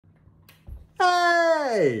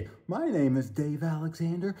Hey, my name is Dave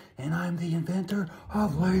Alexander, and I'm the inventor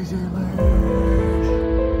of Lazy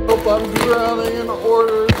Leash. Hope I'm drowning in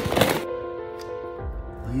orders.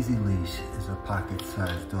 Lazy Leash is a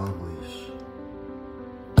pocket-sized dog leash.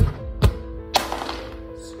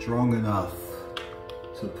 Strong enough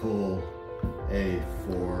to pull a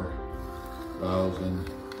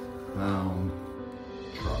 4,000-pound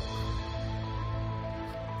truck.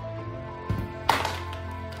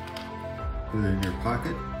 Put it in your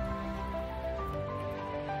pocket.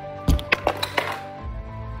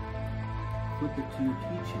 Flip it to your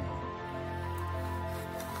keychain.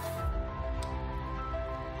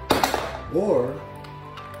 Or,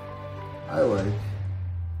 I like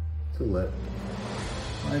to let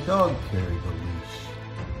my dog carry the leash.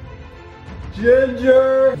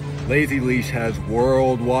 Ginger! Lazy Leash has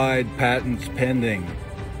worldwide patents pending.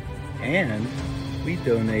 And we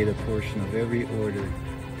donate a portion of every order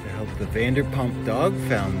to help the Vanderpump Dog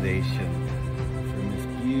Foundation for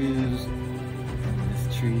misused and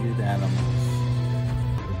mistreated animals.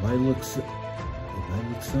 It might look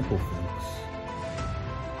simple, folks.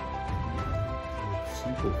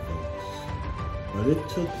 Simple, folks. But it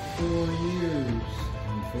took 4 years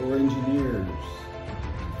and 4 engineers to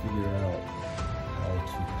figure out how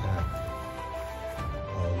to pack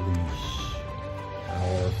a leash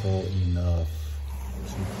powerful enough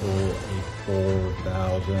to pull a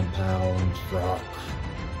 4,000-pound truck.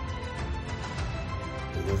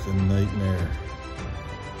 It was a nightmare.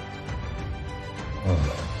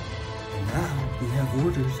 And now we have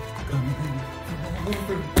orders coming in from all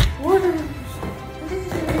over. Orders!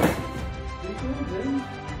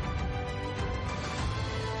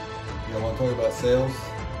 Y'all want to talk about sales?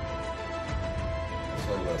 Let's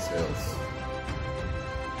talk about sales.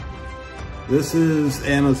 This is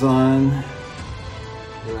Amazon.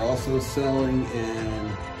 We're also selling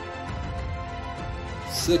in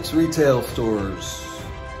 6 retail stores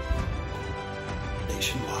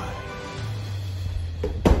nationwide.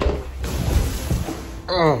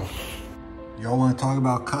 Oh. Y'all want to talk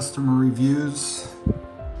about customer reviews?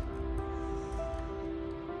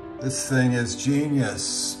 This thing is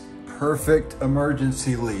genius. Perfect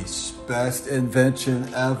emergency leash. Best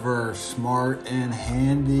invention ever. Smart and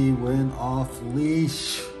handy when off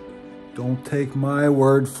leash. Don't take my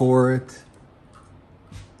word for it.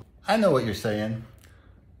 I know what you're saying.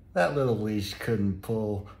 That little leash couldn't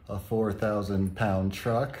pull a 4,000-pound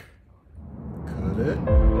truck, could it?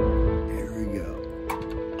 Here we go.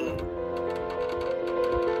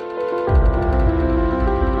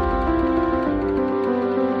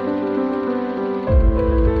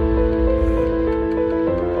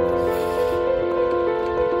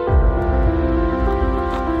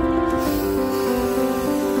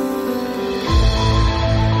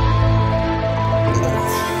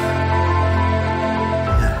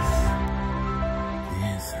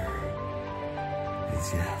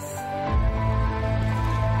 Yes.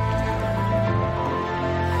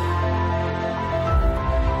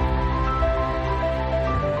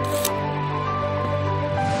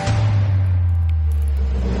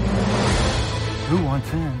 Who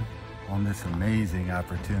wants in on this amazing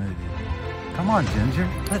opportunity? Come on, Ginger,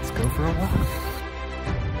 let's go for a walk.